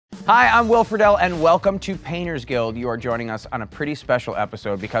Hi, I'm Will Friedle, and welcome to Painters Guild. You are joining us on a pretty special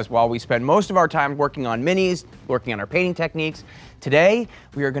episode because while we spend most of our time working on minis, working on our painting techniques, today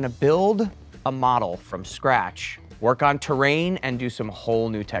we are going to build a model from scratch, work on terrain, and do some whole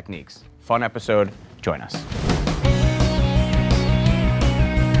new techniques. Fun episode. Join us.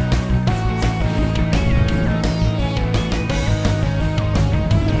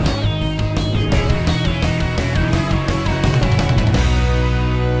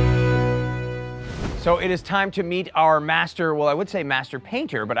 So it is time to meet our master, well, I would say master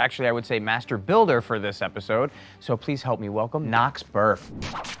painter, but actually I would say master builder for this episode. So please help me welcome Nox Berf.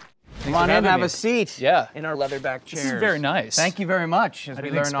 Come on in, have a seat. Yeah. In our leatherback chairs. This is very nice. Thank you very much, as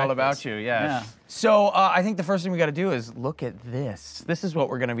we learn all about you. Yeah. So I think the first thing we got to do is look at this. This is what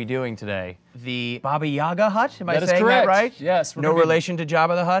we're going to be doing today. The Baba Yaga hut, am I saying that right? Yes. No relation to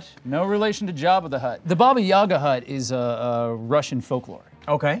Jabba the Hutt? No relation to Jabba the Hutt. The Baba Yaga hut is a Russian folklore.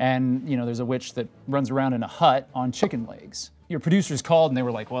 Okay. And, you know, there's a witch that runs around in a hut on chicken legs. Your producers called and they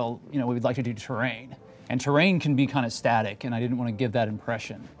were like, well, you know, we'd like to do terrain. And terrain can be kind of static, and I didn't want to give that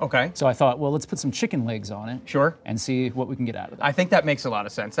impression. Okay. So I thought, well, let's put some chicken legs on it. Sure. And see what we can get out of it. I think that makes a lot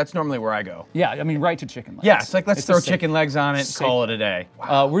of sense. That's normally where I go. Yeah, I mean, right to chicken legs. Yeah, it's like, let's throw chicken legs on it, call it a day.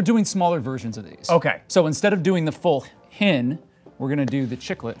 Wow. We're doing smaller versions of these. Okay. So instead of doing the full hen, we're gonna do the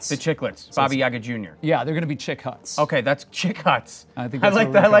chicklets. The chicklets, Baba Yaga Jr. Yeah, they're gonna be chick huts. Okay, that's chick huts. I think that's I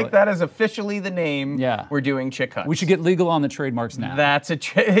like that as officially the name. Yeah. We're doing chick huts. We should get legal on the trademarks now. That's a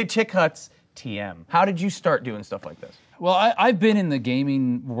chick huts TM. How did you start doing stuff like this? Well, I've been in the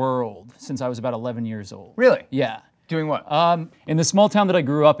gaming world since I was about 11 years old. Really? Yeah. Doing what? In the small town that I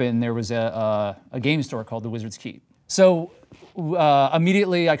grew up in, there was a game store called the Wizard's Keep. So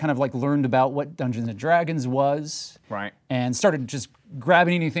immediately I kind of like learned about what Dungeons and Dragons was. Right. And started just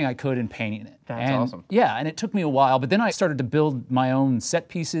grabbing anything I could and painting it. That's awesome. Yeah, and it took me a while, but then I started to build my own set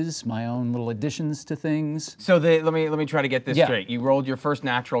pieces, my own little additions to things. So let me try to get this straight. You rolled your first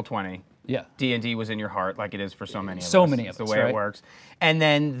natural 20. Yeah. D&D was in your heart, like it is for so many of us. So many of us, the way it works. And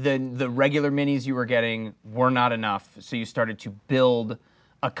then the regular minis you were getting were not enough, so you started to build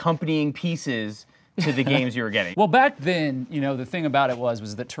accompanying pieces to the games you were getting. Well, back then, you know, the thing about it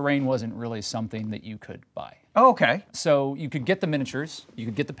was that terrain wasn't really something that you could buy. Oh, okay. So you could get the miniatures, you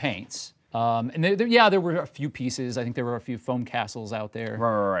could get the paints, and there were a few pieces. I think there were a few foam castles out there.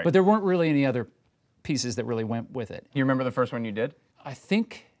 Right. But there weren't really any other pieces that really went with it. You remember the first one you did? I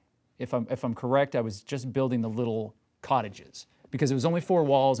think, if I'm correct, I was just building the little cottages because it was only 4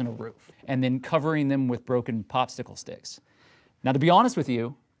 walls and a roof, and then covering them with broken popsicle sticks. Now, to be honest with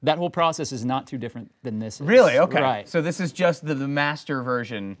you, that whole process is not too different than this is. Really? Okay. Right. So this is just the master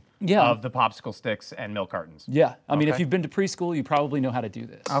version of the popsicle sticks and milk cartons. Yeah. I mean, if you've been to preschool, you probably know how to do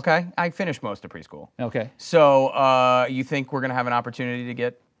this. Okay. I finished most of preschool. Okay. So you think we're going to have an opportunity to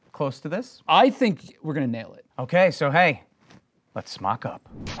get close to this? I think we're going to nail it. Okay. So, hey, let's smock up.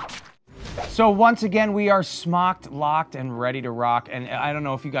 So once again, we are smocked, locked, and ready to rock. And I don't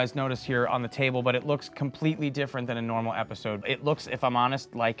know if you guys noticed here on the table, but it looks completely different than a normal episode. It looks, if I'm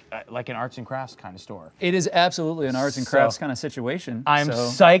honest, like an arts and crafts kind of store. It is absolutely an arts and crafts kind of situation. I'm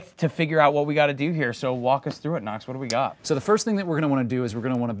psyched to figure out what we got to do here. So walk us through it, Nox. What do we got? So the first thing that we're going to want to do is we're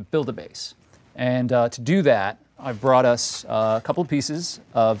going to want to build a base. And to do that, I've brought us a couple of pieces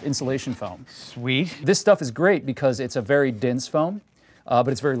of insulation foam. Sweet. This stuff is great because it's a very dense foam. But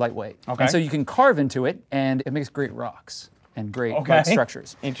it's very lightweight. Okay. And so you can carve into it, and it makes great rocks and great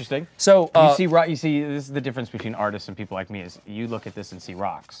structures. Interesting. So you see, this is the difference between artists and people like me is you look at this and see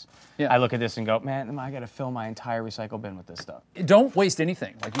rocks. Yeah. I look at this and go, man, I got to fill my entire recycle bin with this stuff. Don't waste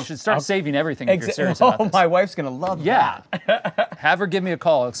anything. Like you should start saving everything if you're serious about this. My wife's gonna love that. Have her give me a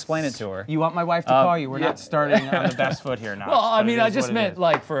call. Explain it to her. You want my wife to call you? We're not starting on the best foot here, Nox. Well, I mean, I just meant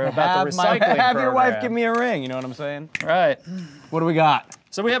like for about the recycling Have your wife give me a ring. You know what I'm saying? Right. What do we got?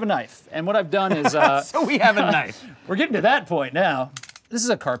 So we have a knife, and what I've done is so we have a knife. We're getting to that point now. This is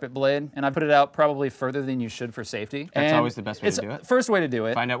a carpet blade, and I put it out probably further than you should for safety. That's always the best way to do it. First way to do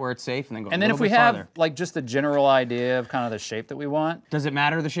it. Find out where it's safe and then go and then if we have like just the general idea of kind of the shape that we want. Does it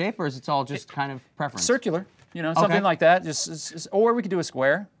matter the shape, or is it all just kind of preference? Circular, you know, something like that. Or we could do a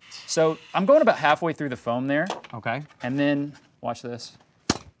square. So I'm going about halfway through the foam there. Okay. And then watch this.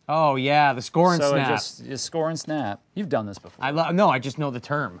 Oh yeah, the score and snap. So just score and snap. You've done this before. No, I just know the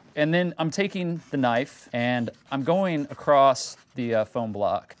term. And then I'm taking the knife and I'm going across the foam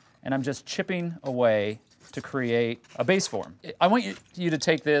block and I'm just chipping away to create a base form. I want you to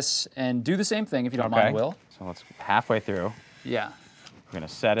take this and do the same thing if you don't mind, Will. So let's halfway through. Yeah. We're gonna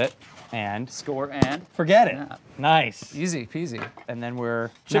set it and Score and forget it. Yeah. Nice. Easy peasy. And then we're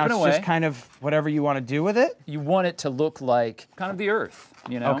Chipping now it's away. just kind of whatever you want to do with it. You want it to look like kind of the earth,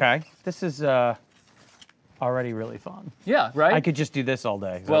 you know? Okay. This is already really fun. Yeah, right? I could just do this all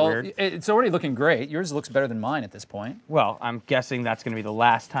day. Is that well, weird? it's already looking great. Yours looks better than mine at this point. Well, I'm guessing that's going to be the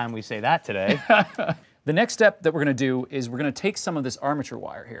last time we say that today. The next step that we're going to do is we're going to take some of this armature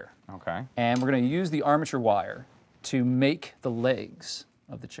wire here. Okay. And we're going to use the armature wire to make the legs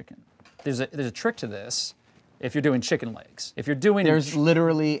of the chicken. There's a trick to this if you're doing chicken legs. If you're doing... There's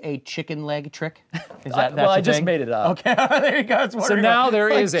literally a chicken leg trick? Is that well, that's I a just thing? made it up. Okay, there you go. So now there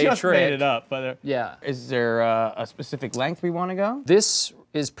is a just trick. made it up, but Yeah. is there a specific length we want to go? This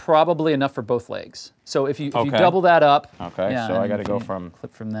is probably enough for both legs. So if you Okay. double that up... Okay, yeah, so I and got to you go can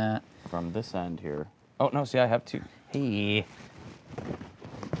clip from that. from this end here. Oh, no, see, I have two. Hey,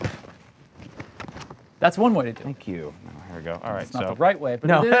 That's one way to do it. thank you. No, here we go. All right, It's not so. the right way, but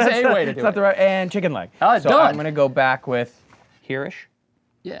No, it is that's a not, way to do it's not it. the right, and chicken leg. Ah, so done. I'm going to go back with here-ish.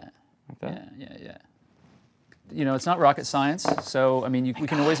 Yeah. that? Yeah. You know, it's not rocket science, so, I mean, we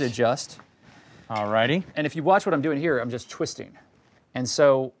can always adjust. All righty. And if you watch what I'm doing here, I'm just twisting. And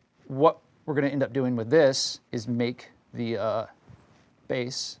so what we're going to end up doing with this is make the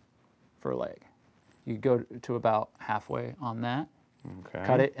base for a leg. You go to about halfway on that, Okay.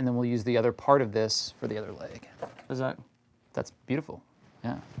 cut it, and then we'll use the other part of this for the other leg. Is that? That's beautiful.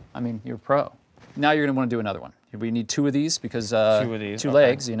 Yeah. I mean, you're a pro. Now you're going to want to do another one. We need two of these because Two of these, two okay.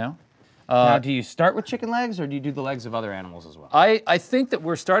 legs, you know. Now, do you start with chicken legs, or do you do the legs of other animals as well? I think that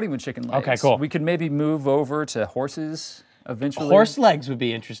we're starting with chicken legs. Okay, cool. We could maybe move over to horses eventually. Horse legs would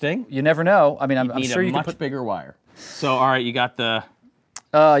be interesting. You never know. I mean, I'm Need sure a you can much put... bigger wire. So, all right, you got the...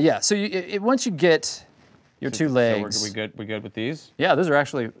 yeah, so once you get your two legs... So we good with these? Yeah, those are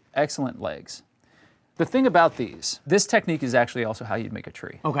actually excellent legs. The thing about these, this technique is actually also how you'd make a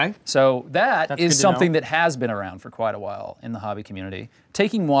tree. Okay. So that That's is good to something know. that has been around for quite a while in the hobby community.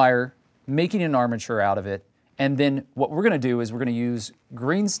 Taking wire, making an armature out of it, and then what we're going to do is we're going to use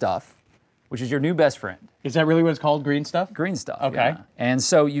green stuff, which is your new best friend. Is that really what it's called, green stuff? Green stuff. Okay. Yeah. And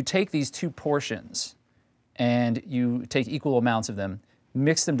so you take these two portions and you take equal amounts of them,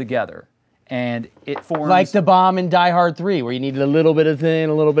 mix them together, and it forms... Like the bomb in Die Hard 3, where you needed a little bit of thin,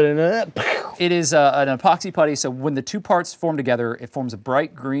 a little bit of that. It is an epoxy putty, so when the two parts form together, it forms a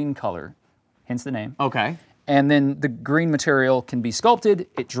bright green color, hence the name. Okay. And then the green material can be sculpted,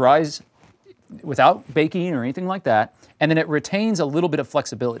 it dries without baking or anything like that, and then it retains a little bit of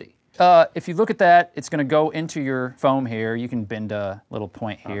flexibility. If you look at that, it's going to go into your foam here. You can bend a little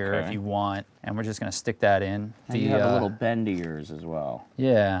point here if Okay. you want, and we're just going to stick that in. And you have a little bend to yours as well.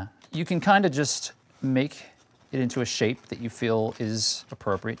 Yeah. You can kind of just make it into a shape that you feel is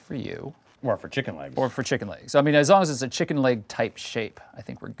appropriate for you. Or for chicken legs. Or for chicken legs. I mean, as long as it's a chicken leg type shape, I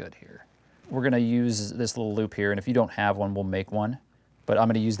think we're good here. We're going to use this little loop here, and if you don't have one, we'll make one. But I'm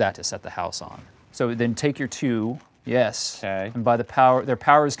going to use that to set the house on. So then take your two, yes. Okay. And by the power, their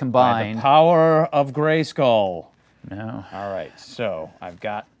powers By combined. the power of Grayskull. No. All right, so I've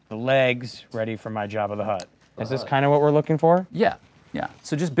got the legs ready for my Jabba the Hutt. Is this kind of what we're looking for? Yeah, yeah.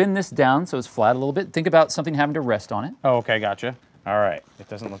 So just bend this down so it's flat a little bit. Think about something having to rest on it. Oh, okay, gotcha. All right, it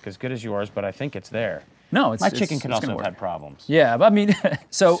doesn't look as good as yours, but I think it's there. No, it's My chicken can it's also gonna have work. had problems. Yeah, but I mean,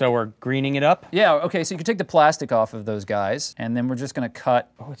 so we're greening it up? yeah, okay, so you can take the plastic off of those guys, and then we're just gonna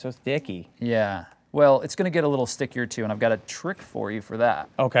cut, Oh, it's so thicky. yeah. Well, it's gonna get a little stickier too, and I've got a trick for you for that.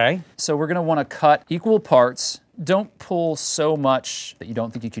 Okay. So we're gonna wanna cut equal parts. Don't pull so much that you don't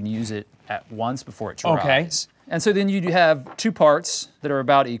think you can use it at once before it dries. Okay. And so then you have two parts that are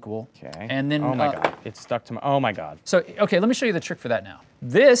about equal. Okay. And then, oh my God, it's stuck to my, oh my God. So, okay, let me show you the trick for that now.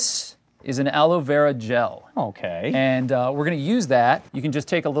 This is an aloe vera gel. Okay. And we're gonna use that. You can just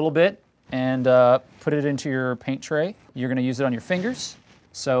take a little bit and put it into your paint tray. You're gonna use it on your fingers.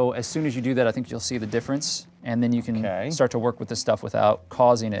 So as soon as you do that, I think you'll see the difference. And then you can start to work with this stuff without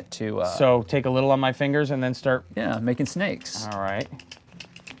causing it to... so take a little on my fingers and then start... Yeah, making snakes. All right.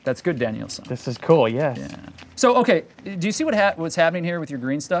 That's good, Danielson. This is cool, yes. Yeah. So, okay, do you see what's happening here with your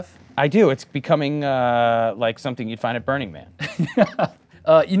green stuff? I do. It's becoming like something you'd find at Burning Man.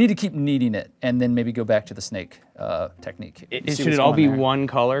 You need to keep kneading it and then maybe go back to the snake technique. Should it all be one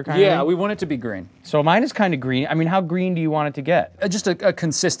color kind of Yeah, thing? we want it to be green. So mine is kind of green. I mean, how green do you want it to get? Just a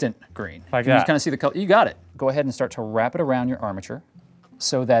consistent green. Like You that. just kind of see the color. You got it. Go ahead and start to wrap it around your armature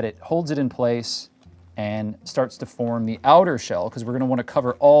so that it holds it in place and starts to form the outer shell, because we're going to want to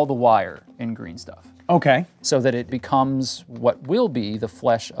cover all the wire in green stuff Okay. so that it becomes what will be the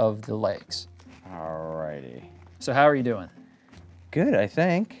flesh of the legs. All righty. So how are you doing? good, I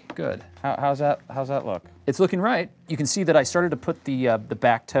think. Good. How's that look? It's looking right. You can see that I started to put the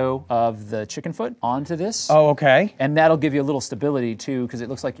back toe of the chicken foot onto this. Oh, okay. And that'll give you a little stability too, because it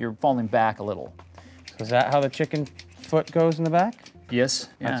looks like you're falling back a little. Is that how the chicken foot goes in the back? Yes.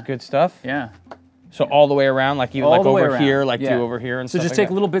 Yeah. That's good stuff. Yeah. So all the way around, like you like over here, like do over here and stuff. So just like take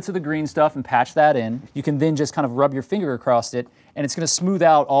that? little bits of the green stuff and patch that in. You can then just kind of rub your finger across it, and it's going to smooth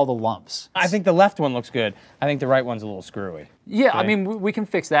out all the lumps. I think the left one looks good. I think the right one's a little screwy. Yeah, I mean, we can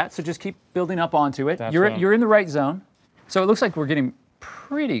fix that. So just keep building up onto it. You're in the right zone. So it looks like we're getting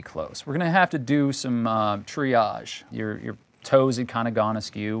pretty close. We're going to have to do some triage. Your toes had kind of gone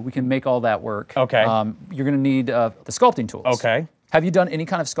askew. We can make all that work. Okay. You're going to need the sculpting tools. Okay. Have you done any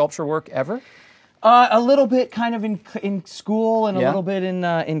kind of sculpture work ever? A little bit kind of in school and a little bit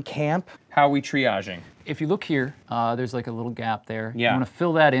in camp. How are we triaging? If you look here, there's like a little gap there. Yeah. You want to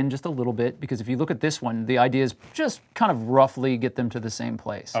fill that in just a little bit, because if you look at this one, the idea is just kind of roughly get them to the same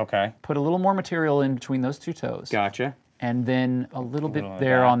place. Okay. Put a little more material in between those two toes. Gotcha. And then a little bit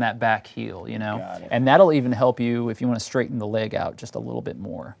there on that back heel, you know? Got it. And that'll even help you if you want to straighten the leg out just a little bit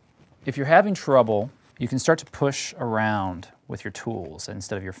more. If you're having trouble, you can start to push around with your tools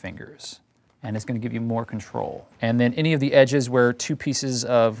instead of your fingers. And it's going to give you more control. And then any of the edges where two pieces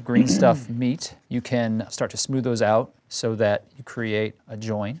of green stuff meet, you can start to smooth those out so that you create a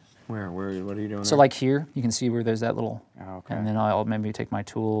join. What are you doing? So like here, you can see where there's that little, okay. And then I'll maybe take my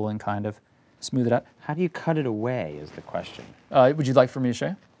tool and kind of smooth it out. How do you cut it away is the question. Would you like for me to show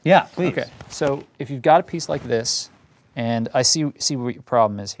you? Yeah, please. Okay, so if you've got a piece like this, and I see what your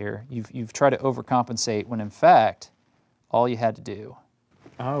problem is here, you've tried to overcompensate when in fact, all you had to do.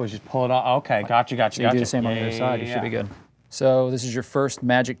 Oh, just pull it off. Okay, gotcha. So you do the same on the other side, you should be good. So this is your first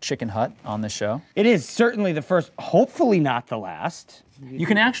magic chicken hut on this show. It is certainly the first, hopefully not the last. You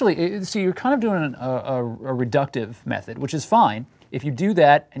can actually, see, you're kind of doing a reductive method, which is fine. If you do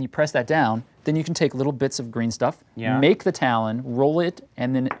that and you press that down, then you can take little bits of green stuff, make the talon, roll it,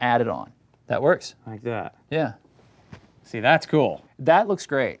 and then add it on. That works. Like that. Yeah. See, that's cool. That looks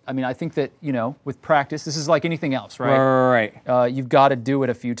great. I mean, I think that, you know, with practice, this is like anything else, right? Right. You've got to do it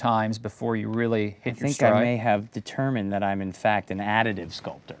a few times before you really hit your stride. I think I may have determined that I'm, in fact, an additive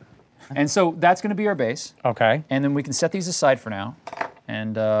sculptor. And so that's going to be our base. Okay. And then we can set these aside for now.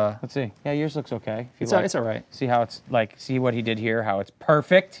 And let's see. Yeah, yours looks okay. It's all right. See how it's like, see what he did here, how it's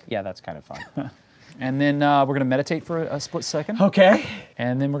perfect. Yeah, that's kind of fun. And then we're going to meditate for a split second. Okay.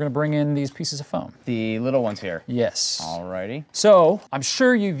 And then we're going to bring in these pieces of foam. The little ones here. Yes. Alrighty. So I'm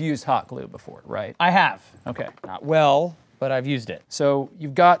sure you've used hot glue before, right? I have. Okay. Not well, but I've used it. So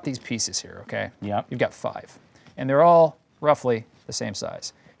you've got these pieces here, okay? Yep. You've got 5. And they're all roughly the same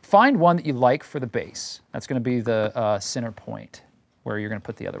size. Find one that you like for the base. That's going to be the center point where you're going to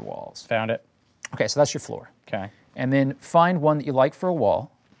put the other walls. Found it. Okay, so that's your floor. Okay. And then find one that you like for a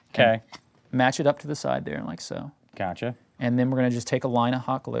wall. Okay. Match it up to the side there, like so. Gotcha. And then we're going to just take a line of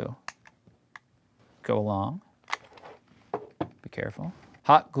hot glue. Go along. Be careful.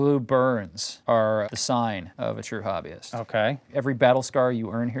 Hot glue burns are the sign of a true hobbyist. Okay. Every battle scar you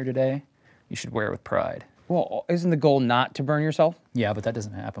earn here today, you should wear with pride. Well, isn't the goal not to burn yourself? Yeah, but that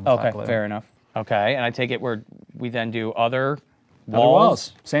doesn't happen with hot glue. Okay, fair enough. Okay, and I take it where we then do other Other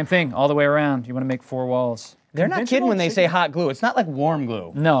walls. Same thing, all the way around. You want to make 4 walls. They're not kidding when they say hot glue. It's not like warm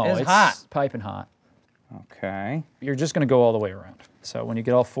glue. No, it's hot. Piping hot. Okay. You're just going to go all the way around. So when you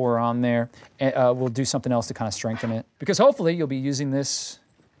get all 4 on there, we'll do something else to kind of strengthen it. Because hopefully you'll be using this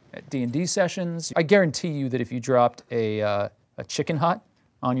at D&D sessions. I guarantee you that if you dropped a chicken hut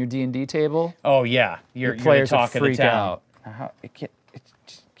on your D&D table, oh yeah, your players would freak out. It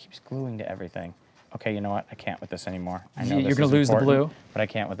just keeps gluing to everything. Okay, you know what? I can't with this anymore. I know You're going to lose the blue. But I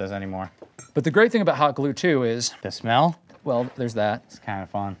can't with this anymore. But the great thing about hot glue too is the smell. Well, there's that. It's kind of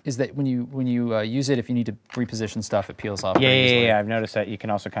fun. Is that when you use it, if you need to reposition stuff, it peels off. Yeah. I've noticed that you can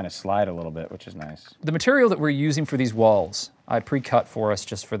also kind of slide a little bit, which is nice. The material that we're using for these walls, I pre-cut for us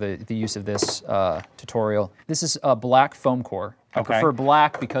just for the use of this tutorial. This is a black foam core. I prefer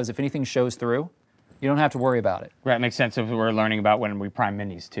black because if anything shows through, you don't have to worry about it. Right, makes sense if we're learning about when we prime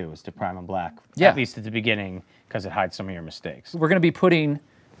minis too, is to prime them black. Yeah. At least at the beginning, because it hides some of your mistakes. We're going to be putting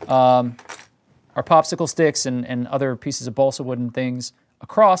our popsicle sticks and other pieces of balsa wood and things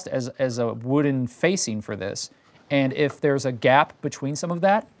across as a wooden facing for this. And if there's a gap between some of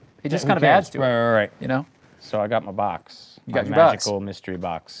that, it just kind of adds to it. Right. You know? So I got my box. You got your magical box. Mystery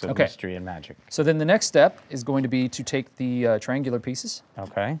box of mystery and magic. So then the next step is going to be to take the triangular pieces.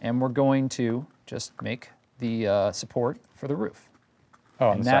 Okay. And we're going to just make the support for the roof. Oh,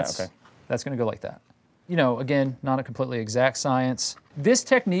 on the side, okay. That's going to go like that. You know, again, not a completely exact science. This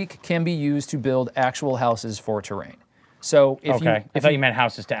technique can be used to build actual houses for terrain. So if Okay. I thought you meant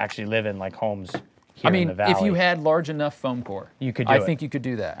houses to actually live in, like homes here in the valley. if you had large enough foam core, you could do it. I think you could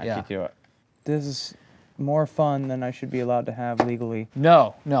do that. I could do it. This is more fun than I should be allowed to have legally.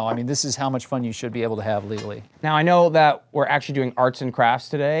 No, I mean, this is how much fun you should be able to have legally. Now, I know that we're actually doing arts and crafts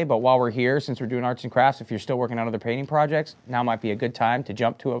today, but while we're here, since we're doing arts and crafts, if you're still working on other painting projects, now might be a good time to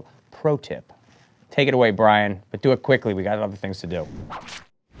jump to a pro tip. Take it away, Brian, but do it quickly. We got other things to do.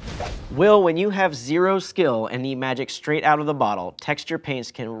 Will, when you have zero skill and need magic straight out of the bottle, texture paints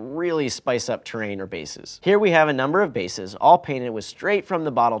can really spice up terrain or bases. Here we have a number of bases, all painted with straight from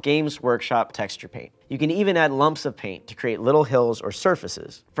the bottle Games Workshop texture paint. You can even add lumps of paint to create little hills or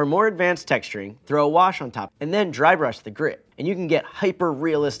surfaces. For more advanced texturing, throw a wash on top and then dry brush the grit, and you can get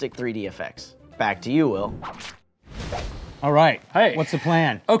hyper-realistic 3D effects. Back to you, Will. All right. Hey. What's the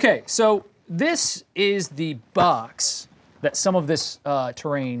plan? Okay, so this is the box that some of this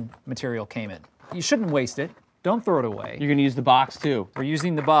terrain material came in. You shouldn't waste it. Don't throw it away. You're gonna use the box too. We're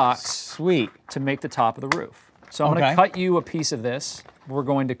using the box Sweet. to make the top of the roof. So I'm gonna cut you a piece of this. We're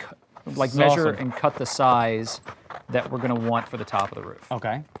going to measure awesome. and cut the size that we're gonna want for the top of the roof.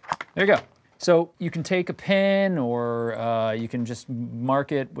 Okay. There you go. So you can take a pen or you can just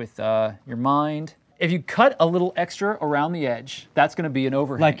mark it with your mind. If you cut a little extra around the edge, that's gonna be an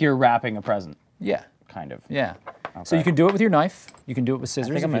overhang. Like you're wrapping a present. Yeah. Kind of. Yeah. Okay. So you can do it with your knife. You can do it with scissors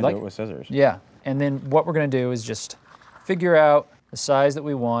I think I'm if you gonna like. do it with scissors. Yeah. And then what we're gonna do is just figure out the size that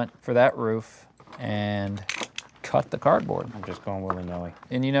we want for that roof and cut the cardboard. I'm just going willy-nilly.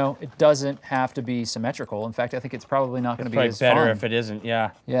 And you know, it doesn't have to be symmetrical. In fact, I think it's probably not gonna be as fun. It's probably better if it isn't,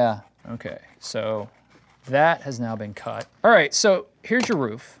 yeah. Yeah. Okay. So that has now been cut. All right. So here's your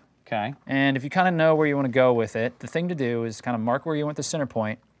roof. Okay. And if you kind of know where you want to go with it, the thing to do is kind of mark where you want the center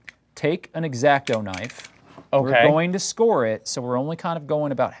point. Take an X-Acto knife. Okay. We're going to score it, so we're only kind of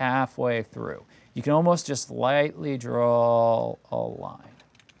going about halfway through. You can almost just lightly draw a line.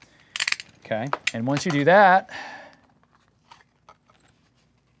 Okay. And once you do that,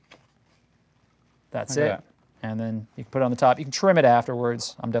 that's Look it. at And then you can put it on the top. You can trim it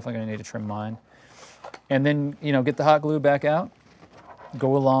afterwards. I'm definitely going to need to trim mine. And then, you know, get the hot glue back out.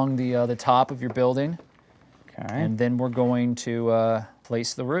 Go along the top of your building. Okay. And then we're going to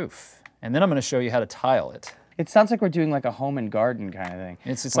place the roof. And then I'm going to show you how to tile it. It sounds like we're doing like a home and garden kind of thing.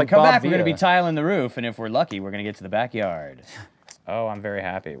 It's when like we come Baba back, we're going to be Yaga. tiling the roof, and if we're lucky, we're going to get to the backyard. Oh, I'm very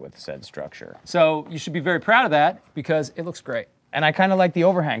happy with said structure. So you should be very proud of that because it looks great. And I kind of like the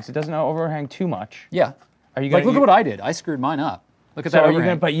overhangs. It doesn't overhang too much. Yeah. Are you Like, gonna, look at what I did. I screwed mine up. Look at So that are you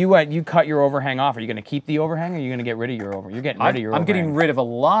overhang. gonna? But you cut your overhang off. Are you going to keep the overhang, or are you going to get rid of your overhang? You're getting rid of your I'm overhang. getting rid of a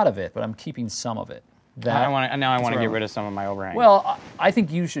lot of it, but I'm keeping some of it. Now I want to where get I'm- rid of some of my overhang. Well, I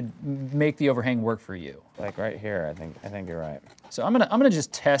think you should make the overhang work for you. like right here, I think you're right. So I'm gonna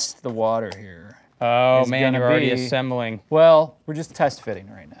just test the water here. Oh It's man, gonna you're already be- assembling. Well, we're just test fitting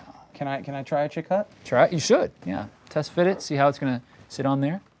right now. Can I try a chick cut? Try it. You should. Yeah. Test fit it. See how it's gonna sit on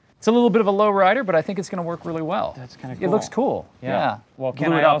there. It's a little bit of a low rider, but I think it's gonna work really well. That's kinda It looks cool. cool. Yeah. Well, Glue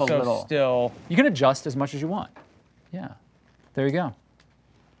can it I up a also little. still? You can adjust as much as you want. Yeah. There you go.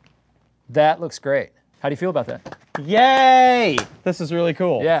 That looks great. How do you feel about that? Yay! This is really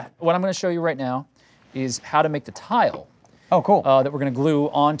cool. Yeah. What I'm going to show you right now is how to make the tile Oh, cool. that we're going to glue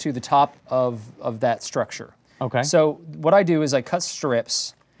onto the top of that structure. Okay. So what I do is I cut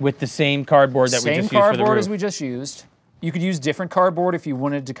strips. With the same cardboard that we Same just used for the cardboard roof. as we just used. You could use different cardboard if you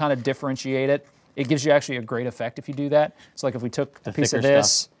wanted to kind of differentiate it. It gives you actually a great effect if you do that. So like if we took a piece of thicker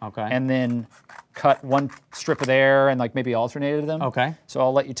this stuff. Okay. and then cut one strip of there and like maybe alternated them. Okay. So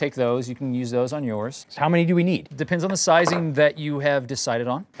I'll let you take those. You can use those on yours. So how many do we need? Depends on the sizing that you have decided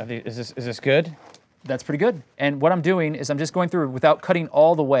on. Is this good? That's pretty good. And what I'm doing is I'm just going through without cutting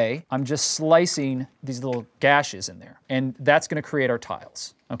all the way. I'm just slicing these little gashes in there. And that's going to create our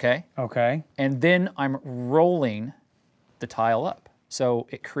tiles, okay? Okay. And then I'm rolling the tile up. So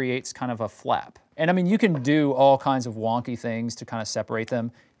it creates kind of a flap. And I mean, you can do all kinds of wonky things to kind of separate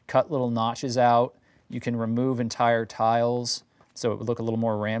them. Cut little notches out. You can remove entire tiles so it would look a little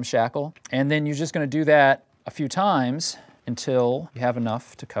more ramshackle. And then you're just going to do that a few times until you have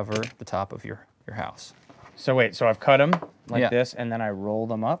enough to cover the top of your house. So wait, so I've cut them like Yeah. this, and then I roll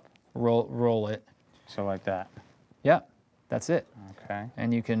them up? Roll it. So like that. Yeah, that's it. Okay.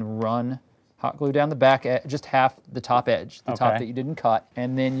 And you can run hot glue down the back edge, just half the top edge, the top Okay. that you didn't cut,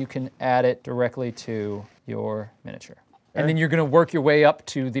 and then you can add it directly to your miniature. And then you're gonna work your way up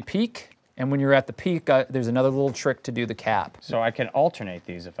to the peak, and when you're at the peak, there's another little trick to do the cap. So I can alternate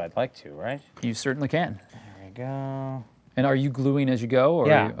these if I'd like to, right? You certainly can. There we go. And are you gluing as you go? Or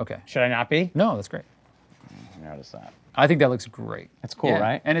Yeah. Are you, okay. Should I not be? No, that's great. Notice that. I think that looks great. That's cool, Yeah.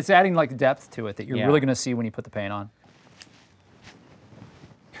 right? And it's adding like depth to it that you're Yeah. really gonna see when you put the paint on.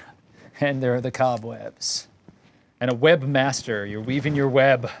 And there are the cobwebs. And a webmaster, you're weaving your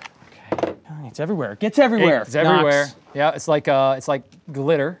web. Okay. It's everywhere. It gets everywhere. It's everywhere. Nox. Yeah, it's like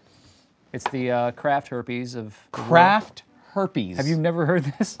glitter. It's the craft herpes of the world. Craft herpes. Have you never heard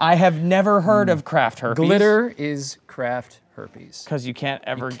this? I have never heard of craft herpes. Glitter is craft herpes. Because you can't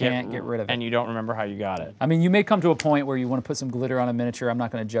ever get rid of it. And you don't remember how you got it. I mean, you may come to a point where you want to put some glitter on a miniature. I'm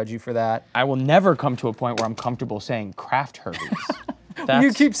not going to judge you for that. I will never come to a point where I'm comfortable saying craft herpes. Well,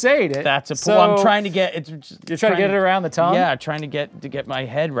 you keep saying it. That's a so I'm trying to get it. You're trying to get it around the tongue? Yeah, trying to get my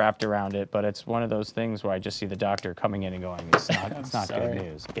head wrapped around it, but it's one of those things where I just see the doctor coming in and going, it's not good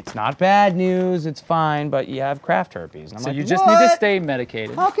news. It's not bad news, it's fine, but you have craft herpes. And I'm so like, you just what? need to stay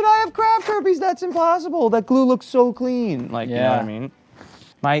medicated. How could I have craft herpes? That's impossible. That glue looks so clean. Like, yeah. You know what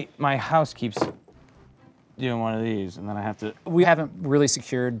I mean? My house keeps doing one of these, and then I have to. We haven't really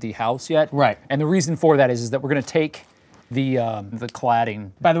secured the house yet. Right. And the reason for that is that we're going to take the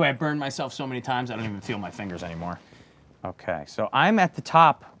cladding. By the way, I burned myself so many times I don't even feel my fingers anymore. Okay, so I'm at the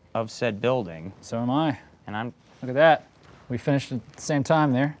top of said building. So am I. And I'm. Look at that. We finished at the same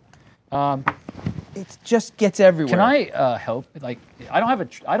time there. It just gets everywhere. Can I help? Like, I don't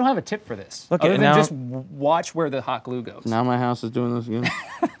have a tip for this. Look other at than now. just watch where the hot glue goes. Now my house is doing this again.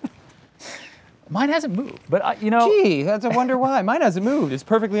 Mine hasn't moved, but you know. Gee, that's a wonder why. Mine hasn't moved. It's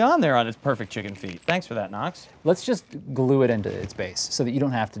perfectly on there on its perfect chicken feet. Thanks for that, Nox. Let's just glue it into its base so that you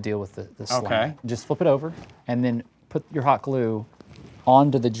don't have to deal with the slime. Okay. Just flip it over and then put your hot glue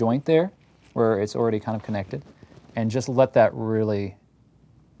onto the joint there where it's already kind of connected and just let that really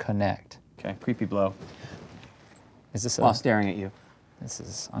connect. Okay, creepy blow. Is this While staring at you. This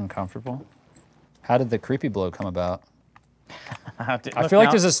is uncomfortable. How did the creepy blow come about? I Look, feel like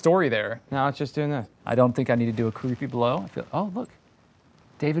now- there's a story there. Now it's just doing this. I don't think I need to do a creepy blow. Oh, look.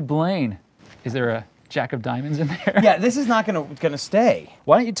 David Blaine. Is there a jack of diamonds in there? Yeah, this is not gonna stay.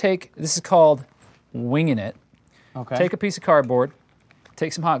 Why don't you take, this is called winging it. Okay. Take a piece of cardboard,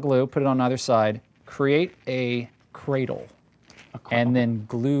 take some hot glue, put it on either side, create a cradle, and then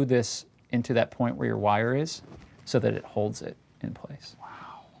glue this into that point where your wire is so that it holds it in place.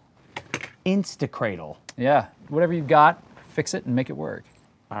 Wow. Insta-cradle. Yeah, whatever you've got, fix it and make it work.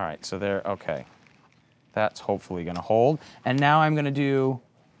 All right, so there, okay. That's hopefully gonna hold. And now I'm gonna do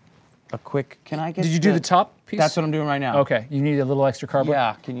a quick, can I get Did you do the top piece? That's what I'm doing right now. Okay, you need a little extra cardboard?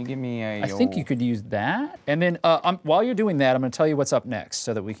 Yeah, can you give me a... I think you could use that. And then while you're doing that, I'm gonna tell you what's up next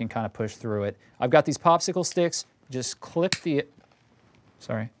so that we can kind of push through it. I've got these popsicle sticks. Just clip the,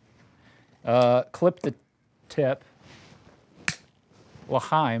 clip the tip.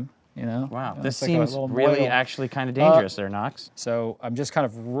 L'chaim, you know. Wow, It's this like a seems little really moil. actually kind of dangerous there, Nox. So I'm just kind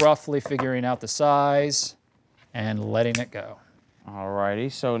of roughly figuring out the size and letting it go. Alrighty,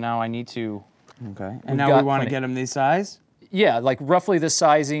 so now I need to, okay. And We've now got we want to plenty. get them this size? Yeah, like roughly the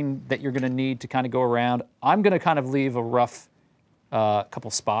sizing that you're gonna need to kind of go around. I'm gonna kind of leave a rough couple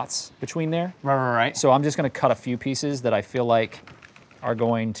spots between there. Right. So I'm just gonna cut a few pieces that I feel like are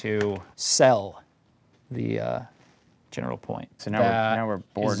going to sell the general point. So now we're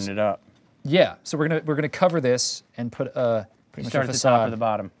boarding it up. Yeah, so we're gonna cover this and put pretty much Start a at the facade. top or the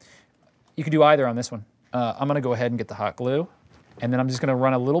bottom. You could do either on this one. I'm gonna go ahead and get the hot glue, and then I'm just gonna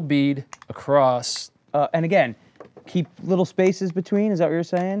run a little bead across. And again, keep little spaces between, is that what you're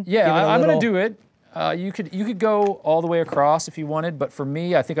saying? Yeah, Give it a I'm little- gonna do it. You could go all the way across if you wanted, but for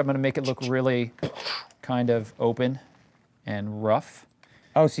me, I think I'm gonna make it look really kind of open and rough.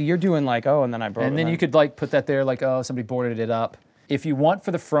 Oh, so you're doing like, oh, and then I broke it. And then you could like put that there like, oh, somebody boarded it up. If you want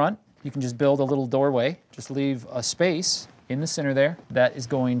for the front, you can just build a little doorway. Just leave a space in the center there. That is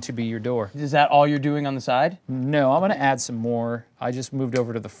going to be your door. Is that all you're doing on the side? No, I'm gonna add some more. I just moved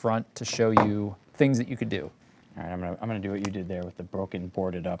over to the front to show you things that you could do. All right, I'm gonna do what you did there with the broken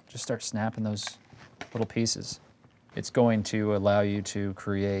boarded up. Just start snapping those little pieces. It's going to allow you to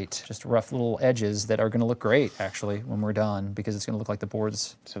create just rough little edges that are gonna look great, actually, when we're done, because it's gonna look like the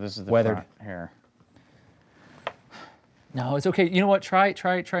board's So this is the weathered. front here. No, it's okay. You know what? Try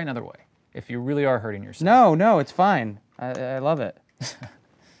another way. If you really are hurting yourself. No, it's fine. I love it.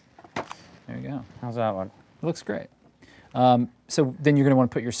 There you go. How's that one? It looks great. So then you're gonna wanna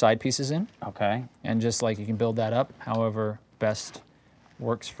put your side pieces in, Okay. and just like you can build that up however best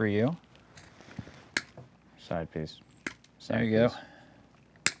works for you. Side piece. There you go.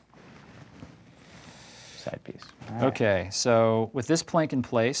 Side piece. All right. Okay, so with this plank in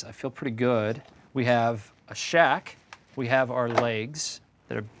place, I feel pretty good. We have a shack, we have our legs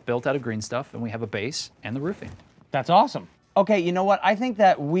that are built out of green stuff, and we have a base and the roofing. That's awesome. Okay, you know what? I think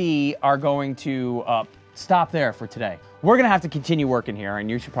that we are going to stop there for today. We're gonna have to continue working here, and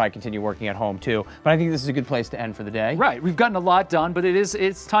you should probably continue working at home too. But I think this is a good place to end for the day. Right, we've gotten a lot done, but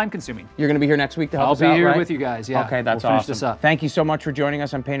it's time consuming. You're gonna be here next week to help us out, I'll be here right? with you guys, yeah. Okay, that's we'll finish awesome. this up. Thank you so much for joining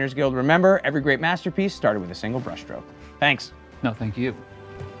us on Painters Guild. Remember, every great masterpiece started with a single brushstroke. Thanks. No, thank you.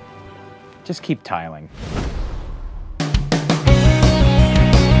 Just keep tiling.